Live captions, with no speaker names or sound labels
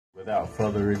Without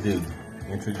further ado,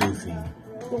 introducing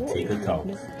Tika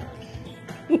Talks.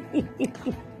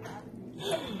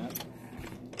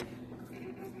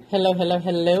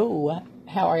 Hello.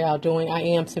 How are y'all doing? I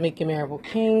am Tamika Marable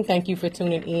King. Thank you for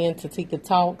tuning in to Tika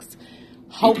Talks.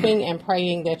 Hoping and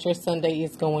praying that your Sunday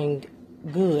is going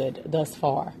good thus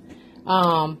far.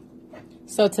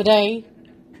 So today,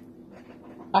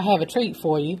 I have a treat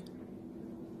for you.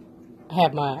 I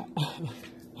have my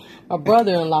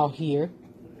brother-in-law here.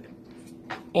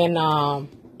 And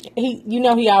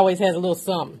he always has a little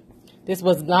something. This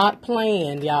was not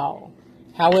planned, y'all.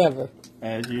 However,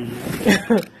 As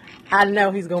usual. I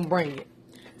know he's going to bring it.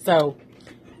 So,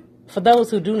 for those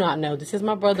who do not know, this is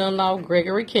my brother-in-law,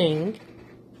 Gregory King.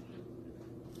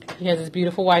 He has his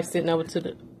beautiful wife sitting over to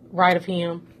the right of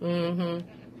him.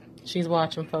 She's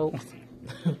watching, folks.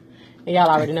 And y'all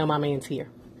already know my man's here.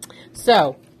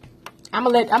 So, I'm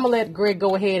gonna let Greg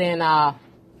go ahead and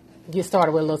get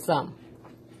started with a little something.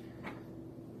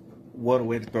 What a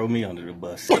way to throw me under the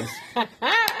bus, sis.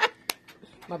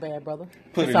 My bad, brother.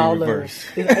 Put It's it in all reverse.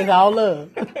 Love. It's all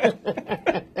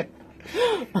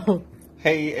love.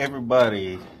 Hey,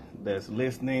 everybody that's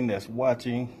listening, that's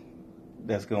watching,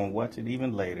 that's going to watch it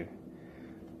even later.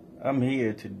 I'm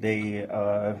here today.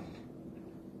 I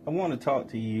want to talk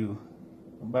to you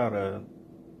about a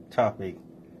topic.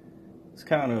 It's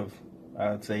kind of,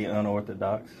 I'd say,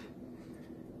 unorthodox.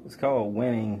 It's called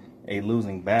winning a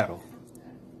losing battle.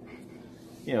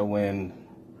 You know, when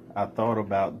I thought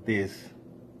about this,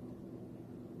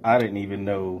 I didn't even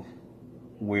know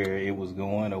where it was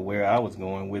going or where I was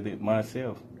going with it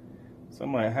myself. So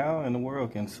I'm like, how in the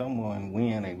world can someone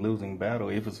win a losing battle?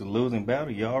 If it's a losing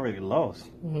battle, you already lost.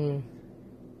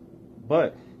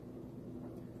 But,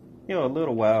 you know, a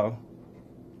little while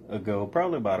ago,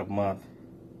 probably about a month,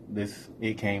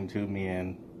 it came to me,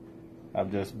 and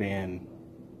I've just been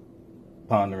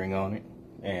pondering on it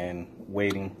and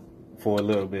waiting for a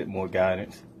little bit more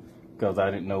guidance because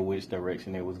I didn't know which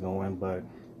direction it was going. But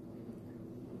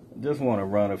I just want to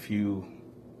run a few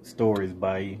stories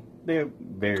by you. They're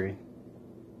very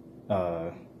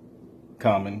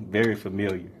common, very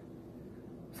familiar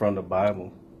from the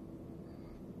Bible.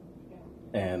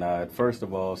 And I'd first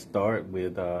of all start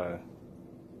with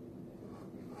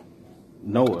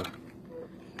Noah.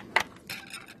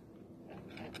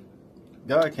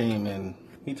 God came and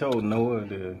he told Noah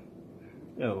to,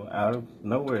 out of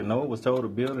nowhere, Noah was told to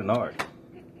build an ark.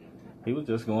 He was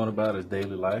just going about his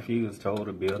daily life. He was told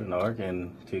to build an ark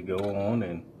and to go on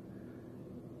and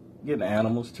get the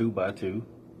animals 2 by 2.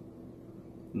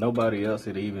 Nobody else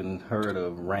had even heard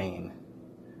of rain.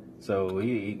 So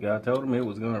God told him it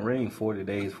was going to rain 40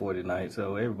 days, 40 nights.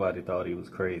 So everybody thought he was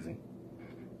crazy.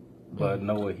 But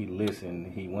Noah, he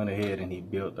listened. He went ahead and he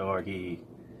built the ark. He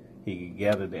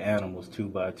gathered the animals 2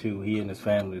 by 2. He and his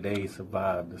family, they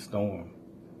survived the storm.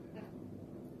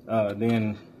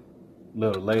 Then a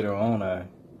little later on,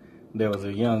 there was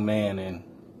a young man, and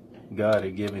God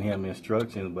had given him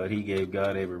instructions, but he gave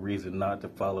God every reason not to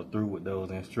follow through with those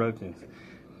instructions.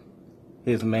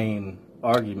 His main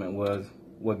argument was,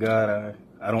 well, God,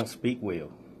 I don't speak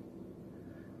well.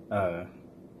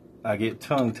 I get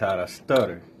tongue-tied, I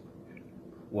stutter.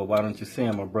 Well, why don't you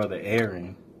send my brother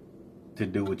Aaron to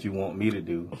do what you want me to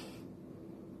do?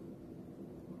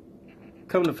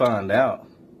 Come to find out,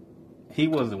 he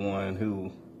was the one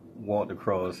who walked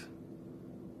across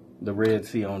the Red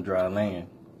Sea on dry land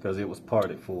because it was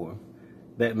parted for him.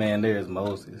 That man there is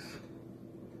Moses.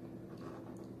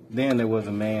 Then there was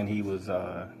a man, he was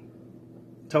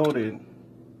told it,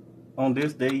 on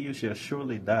this day you shall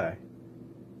surely die.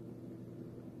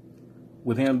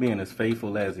 With him being as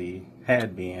faithful as he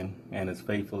had been and as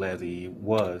faithful as he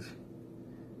was,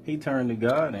 he turned to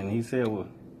God and he said, well,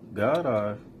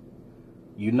 God,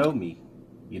 you know me.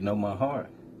 You know my heart.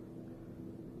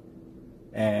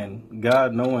 And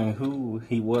God, knowing who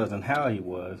he was and how he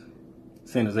was,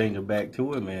 sent his angel back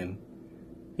to him, and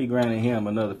he granted him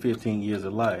another 15 years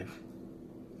of life.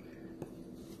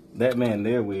 That man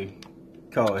there we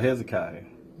call Hezekiah.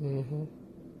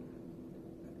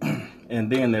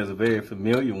 And then there's a very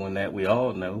familiar one that we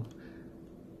all know.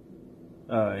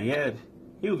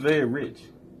 He was very rich.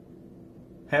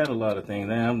 Had a lot of things,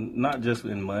 and not just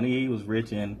in money. He was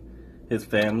rich in his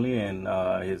family and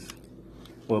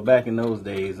back in those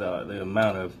days, the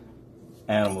amount of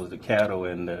animals, the cattle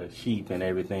and the sheep and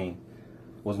everything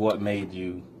was what made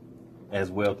you as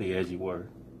wealthy as you were.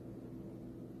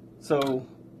 So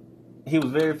he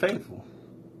was very faithful.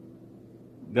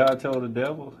 God told the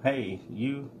devil, hey,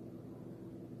 you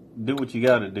do what you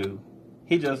got to do.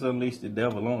 He just unleashed the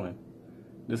devil on him.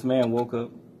 This man woke up,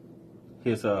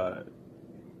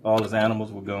 all his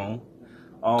animals were gone.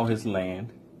 all his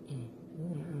land,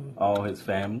 all his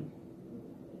family.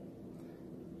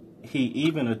 He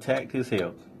even attacked his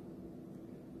health,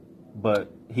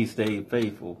 but he stayed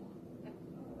faithful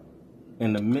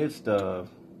in the midst of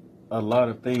a lot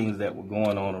of things that were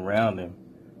going on around him.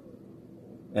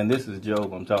 And this is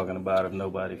Job I'm talking about, if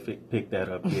nobody picked that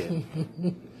up yet.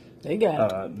 They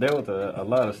got it. There was a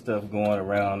lot of stuff going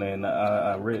around, and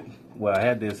I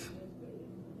had this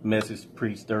message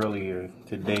preached earlier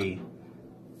today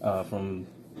from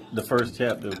the first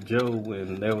chapter of Job,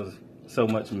 and there was so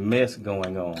much mess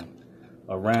going on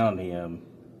around him.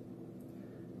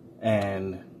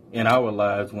 And in our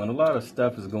lives, when a lot of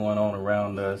stuff is going on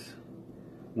around us,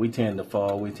 we tend to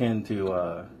fall. We tend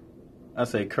to,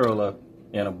 curl up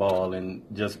in a ball and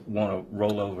just want to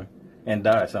roll over and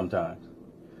die sometimes.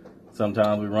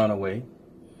 Sometimes we run away,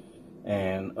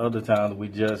 and other times we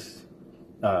just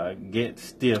get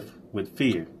stiff with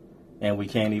fear, and we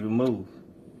can't even move.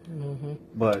 Mm-hmm.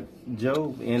 But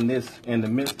Job, in the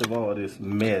midst of all this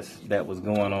mess that was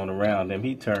going on around him,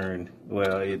 he turned.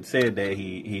 Well, it said that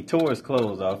he tore his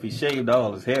clothes off. He shaved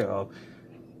all his hair off.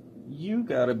 You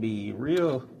gotta be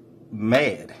real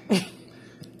mad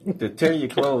to tear your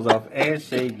clothes off and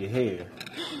shave your hair.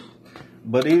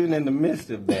 But even in the midst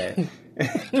of that,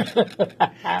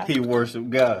 he worshiped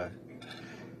God.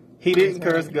 He didn't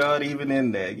curse God even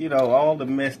in that. You know, all the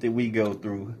mess that we go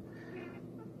through.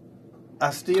 I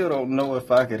still don't know if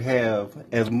I could have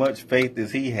as much faith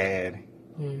as he had.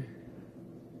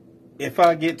 If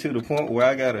I get to the point where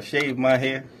I got to shave my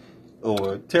hair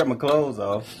or tear my clothes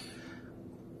off,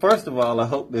 first of all, I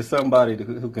hope there's somebody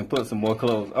who can put some more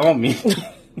clothes on me.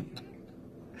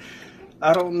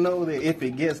 I don't know that if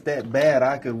it gets that bad,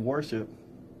 I could worship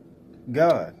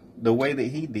God the way that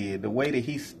he did, the way that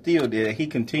he still did, that he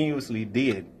continuously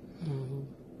did. Mm-hmm.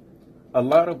 A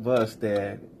lot of us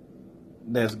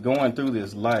that's going through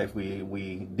this life,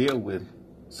 we deal with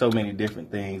so many different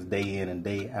things day in and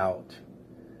day out.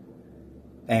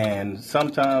 And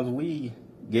sometimes we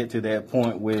get to that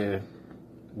point where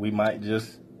we might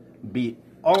just be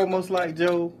almost like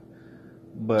Job,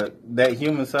 but that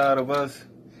human side of us,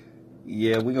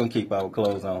 yeah, we're going to keep our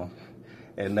clothes on.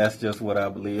 And that's just what I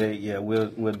believe. Yeah,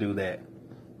 we'll do that.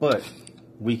 But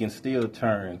we can still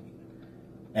turn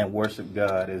and worship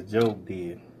God as Job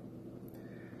did.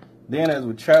 Then as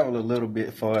we travel a little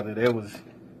bit farther, there was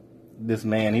this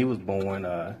man. He was born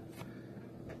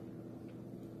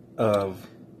of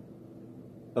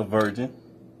a virgin.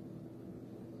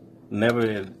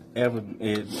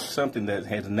 It's something that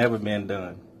has never been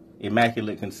done.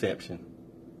 Immaculate conception.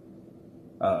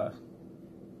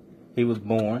 He was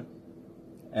born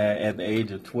at the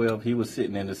age of 12. He was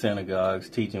sitting in the synagogues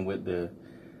teaching with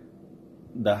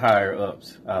the higher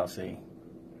ups, I'll say.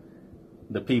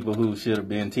 The people who should have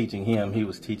been teaching him, he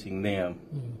was teaching them.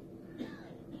 Mm-hmm.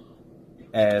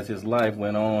 As his life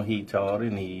went on, he taught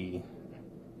and he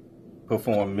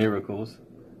performed miracles.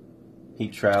 He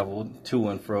traveled to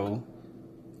and fro.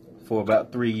 For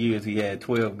about 3 years, he had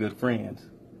 12 good friends.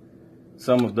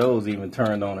 Some of those even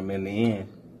turned on him in the end.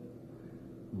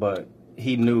 But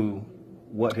he knew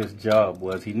what his job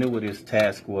was. He knew what his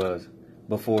task was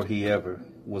before he ever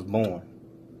was born.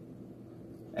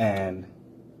 And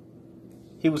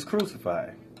he was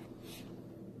crucified.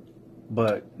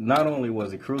 But not only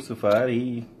was he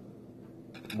crucified,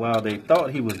 while they thought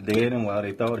he was dead and while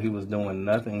they thought he was doing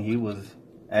nothing, he was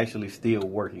actually still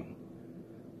working.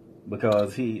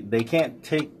 Because they can't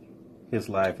take his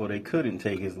life, or they couldn't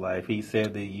take his life. He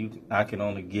said that I can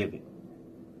only give it.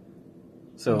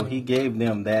 So he gave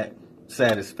them that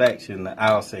satisfaction,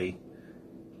 I'll say,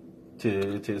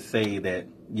 to say that,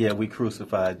 yeah, we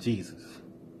crucified Jesus.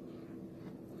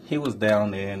 He was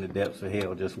down there in the depths of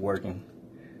hell just working.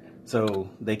 So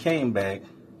they came back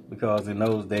because in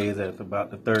those days, after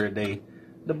about the third day,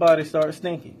 the body started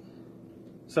stinking.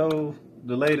 So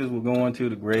the ladies were going to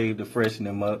the grave to freshen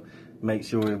him up, make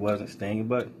sure it wasn't stinking.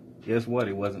 But guess what?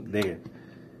 It wasn't there.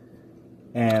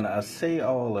 And I say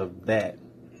all of that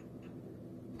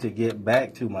to get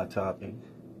back to my topic,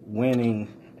 winning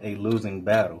a losing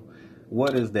battle.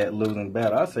 What is that losing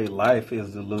battle? I say life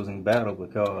is the losing battle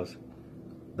because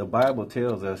the Bible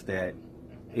tells us that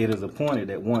it is appointed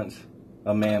that once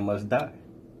a man must die.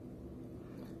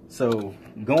 So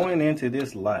going into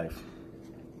this life,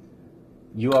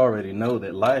 you already know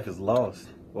that life is lost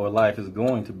or life is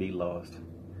going to be lost.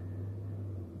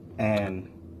 And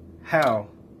how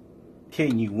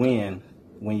can you win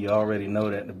when you already know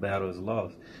that the battle is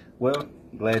lost? Well,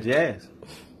 glad you asked.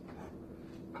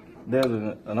 There's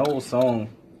an old song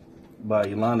by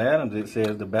Yolanda Adams that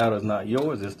says the battle is not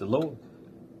yours, it's the Lord.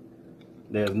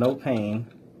 There's no pain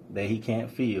that he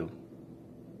can't feel.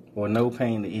 or no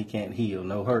pain that he can't heal,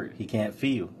 no hurt he can't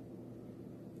feel.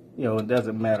 It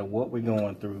doesn't matter what we're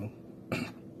going through,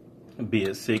 be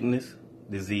it sickness,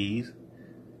 disease,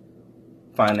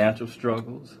 financial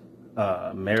struggles,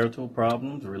 marital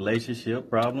problems, relationship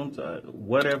problems,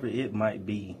 whatever it might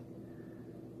be.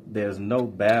 There's no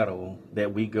battle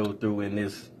that we go through in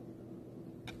this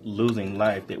losing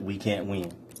life that we can't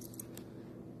win.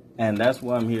 And that's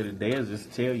why I'm here today, is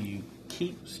just tell you,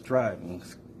 keep striving,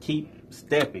 keep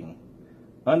stepping.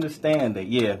 Understand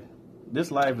that, this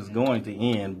life is going to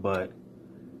end, but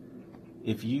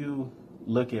if you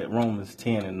look at Romans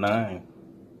 10 and 9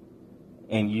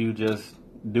 and you just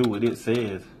do what it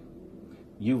says,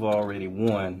 you've already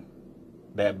won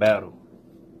that battle.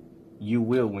 You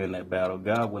will win that battle.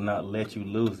 God will not let you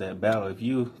lose that battle if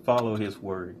you follow his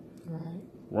word. Right.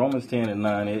 Romans 10 and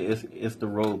 9, it's the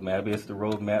roadmap. It's the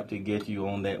roadmap to get you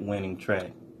on that winning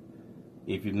track.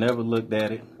 If you never looked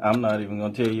at it, I'm not even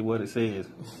going to tell you what it says.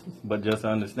 But just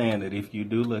understand that if you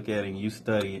do look at it and you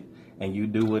study it and you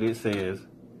do what it says,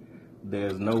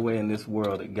 there's no way in this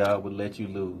world that God would let you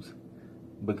lose.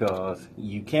 Because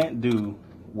you can't do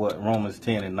what Romans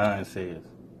 10 and 9 says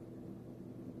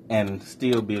and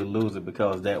still be a loser,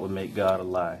 because that would make God a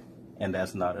lie. And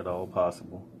that's not at all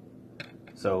possible.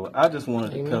 So I just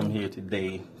wanted to come here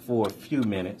today for a few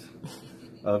minutes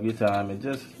of your time and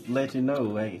just let you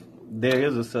know, hey, there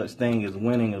is a such thing as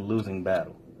winning a losing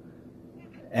battle.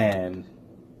 And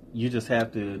you just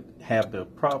have to have the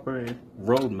proper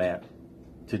roadmap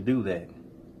to do that.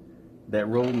 That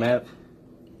roadmap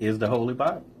is the Holy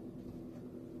Bible.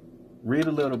 Read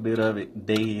a little bit of it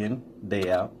day in, day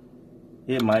out.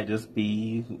 It might just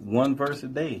be one verse a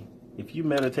day. If you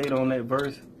meditate on that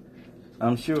verse,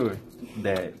 I'm sure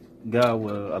that God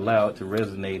will allow it to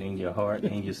resonate in your heart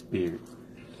and your spirit.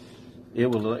 He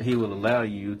will allow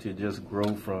you to just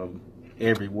grow from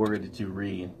every word that you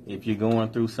read. If you're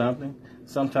going through something,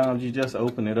 sometimes you just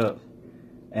open it up.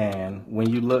 And when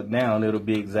you look down, it'll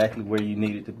be exactly where you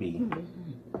need it to be.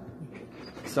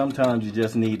 Sometimes you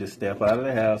just need to step out of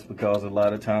the house, because a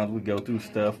lot of times we go through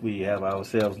stuff. We have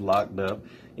ourselves locked up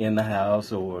in the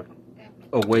house or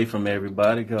away from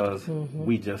everybody because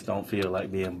we just don't feel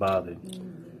like being bothered.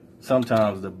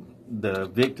 Sometimes the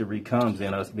victory comes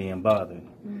in us being bothered,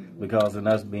 because in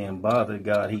us being bothered,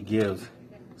 God, he gives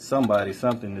somebody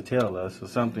something to tell us or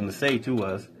something to say to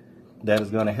us that is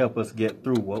going to help us get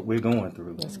through what we're going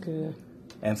through. That's good.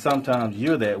 And sometimes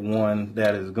you're that one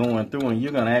that is going through, and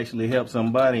you're going to actually help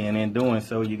somebody, and in doing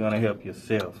so, you're going to help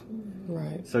yourself.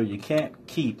 Right. So you can't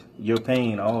keep your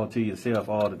pain all to yourself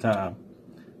all the time.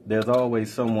 There's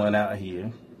always someone out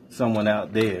here, someone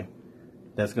out there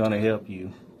that's going to help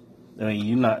you. I mean,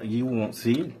 you won't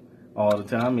see it all the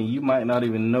time, and you might not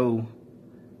even know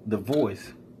the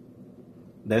voice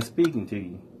that's speaking to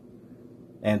you.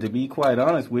 And to be quite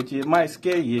honest with you, it might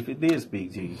scare you if it did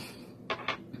speak to you.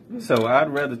 So I'd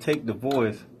rather take the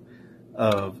voice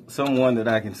of someone that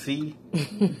I can see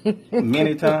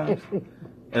many times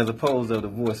as opposed to the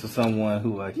voice of someone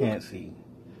who I can't see.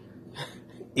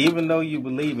 Even though you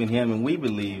believe in him, and we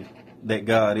believe that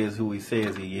God is who he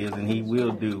says he is, and he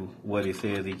will do what he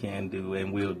says he can do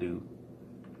and will do,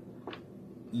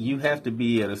 you have to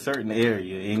be at a certain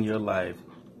area in your life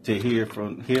to hear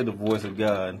the voice of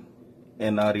God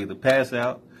and not either pass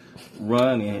out,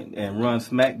 run and run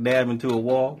smack dab into a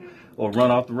wall, or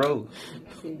run off the road.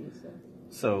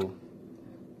 So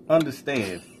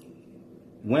understand,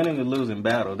 winning a losing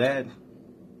battle, that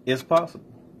is possible.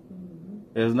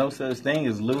 There's no such thing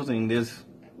as losing this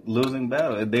losing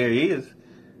battle. If there is,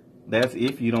 that's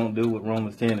if you don't do what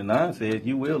Romans 10 and 9 says,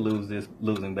 you will lose this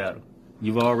losing battle.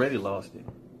 You've already lost it.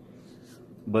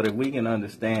 But if we can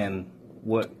understand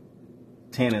what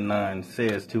 10 and 9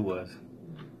 says to us,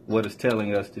 what it's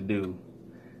telling us to do,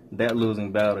 that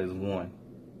losing battle is won.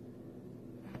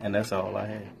 And that's all I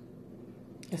have.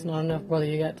 That's not enough, brother.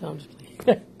 You got time to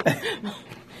play.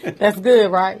 That's good,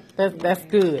 right? That's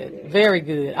good. Very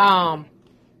good.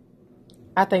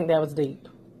 I think that was deep.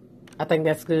 I think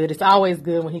that's good. It's always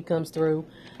good when he comes through.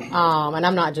 And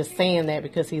I'm not just saying that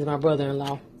because he's my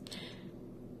brother-in-law.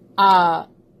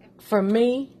 For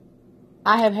me,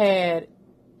 I have had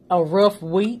a rough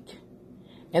week,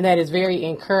 and that is very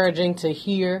encouraging to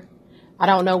hear. I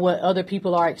don't know what other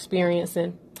people are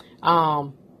experiencing.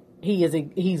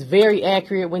 He's very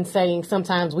accurate when saying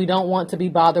sometimes we don't want to be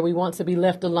bothered. We want to be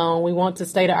left alone. We want to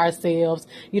stay to ourselves.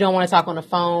 You don't want to talk on the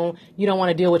phone. You don't want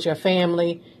to deal with your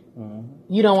family.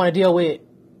 You don't want to deal with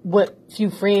what few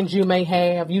friends you may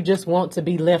have. You just want to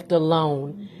be left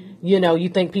alone. you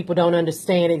think people don't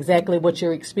understand exactly what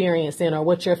you're experiencing or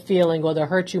what you're feeling or the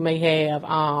hurt you may have,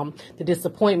 the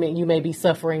disappointment you may be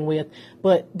suffering with.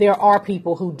 But there are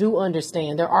people who do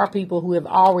understand. There are people who have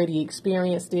already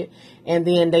experienced it and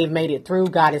then they've made it through.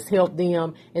 God has helped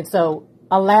them. And so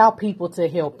allow people to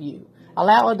help you.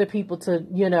 Allow other people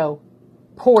to,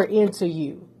 pour into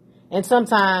you. And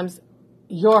sometimes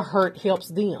your hurt helps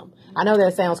them. I know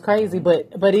that sounds crazy, but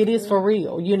it is for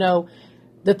real.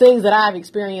 The things that I've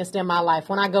experienced in my life,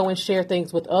 when I go and share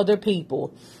things with other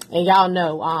people, and y'all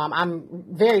know, I'm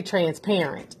very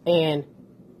transparent, and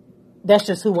that's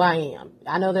just who I am.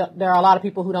 I know that there are a lot of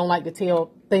people who don't like to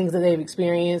tell things that they've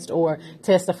experienced or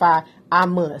testify. I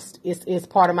must. It's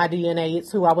part of my DNA.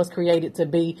 It's who I was created to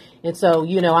be. And so,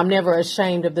 I'm never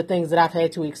ashamed of the things that I've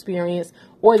had to experience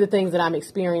or the things that I'm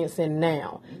experiencing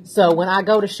now. So when I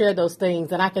go to share those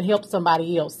things and I can help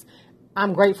somebody else,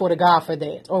 I'm grateful to God for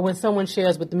that. Or when someone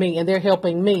shares with me and they're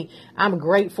helping me, I'm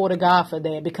grateful to God for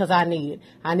that because I need it.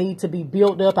 I need to be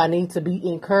built up. I need to be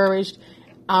encouraged.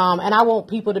 And I want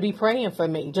people to be praying for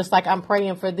me, just like I'm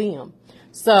praying for them.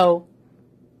 So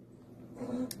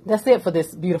that's it for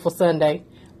this beautiful Sunday.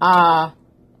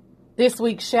 This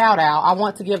week's shout out, I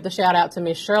want to give the shout out to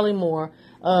Miss Shirley Moore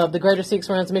of the Greater Six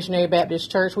Runs Missionary Baptist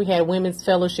Church. We had women's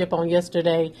fellowship on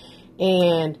yesterday,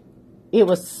 and it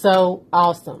was so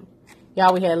awesome.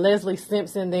 Y'all, we had Leslie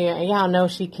Simpson there, and y'all know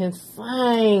she can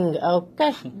sing,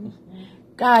 okay?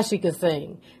 God, she can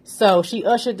sing. So she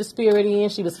ushered the spirit in.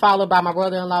 She was followed by my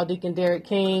brother-in-law, Deacon Derek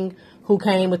King, who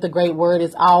came with a great word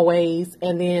as always,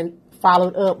 and then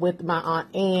followed up with my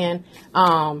Aunt Ann.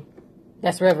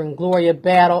 That's Reverend Gloria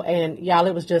Battle, and y'all,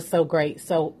 it was just so great.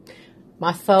 So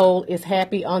my soul is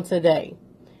happy on today.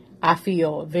 I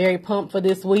feel very pumped for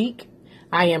this week.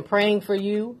 I am praying for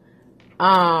you.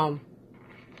 I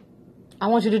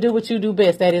want you to do what you do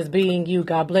best. That is being you.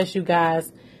 God bless you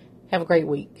guys. Have a great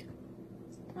week.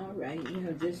 All right. You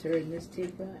have just heard Miss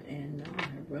Tifa and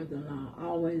her brother-in-law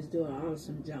always do an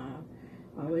awesome job.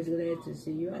 Always glad to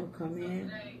see you all come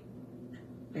in.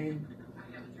 And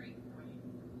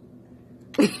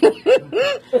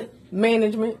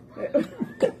management,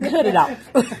 cut it off.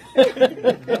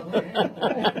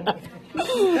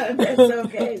 That's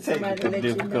okay. Somebody let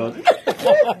you know.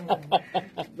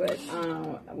 But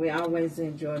we always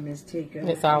enjoy Miss Tika.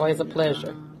 It's always a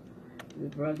pleasure. Your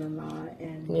brother-in-law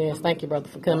and yes, thank you, brother,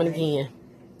 for coming again.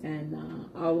 And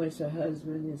always her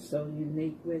husband is so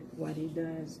unique with what he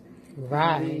does.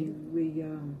 Right.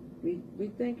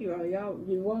 We thank you all. Y'all,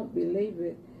 you won't believe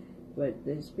it, but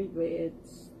there's people at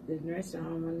the nursing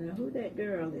home and know who that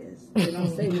girl is. They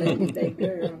don't say lady, that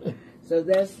girl. So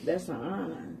that's an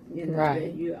honor, right.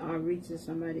 That you are reaching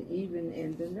somebody even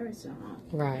in the nursing home.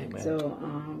 Right. So,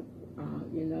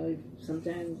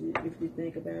 sometimes if you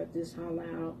think about this, holler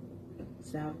out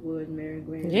Southwood, Mary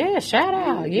Grant. Yeah, shout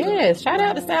out. Yes, shout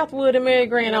out to Southwood and Mary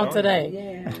Grant on today.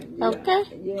 Yeah. Okay.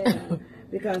 Yeah.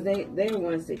 Because they're the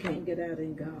ones that can't get out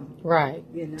and go. Right.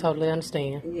 Totally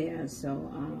understand. Yeah, so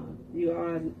you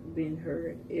are being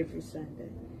heard every Sunday.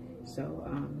 So,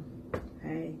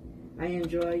 hey, I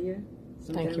enjoy you.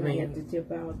 Sometimes Thank you, I ma'am. have to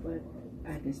tip out, but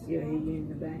I can still hear you in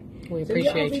the back. We so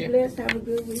appreciate y'all you. be blessed. Have a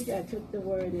good week. I took the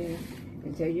word in.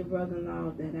 And tell your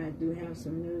brother-in-law that I do have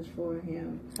some news for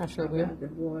him. I sure will. About the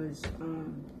boys'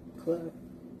 club.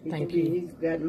 Thank you. He's got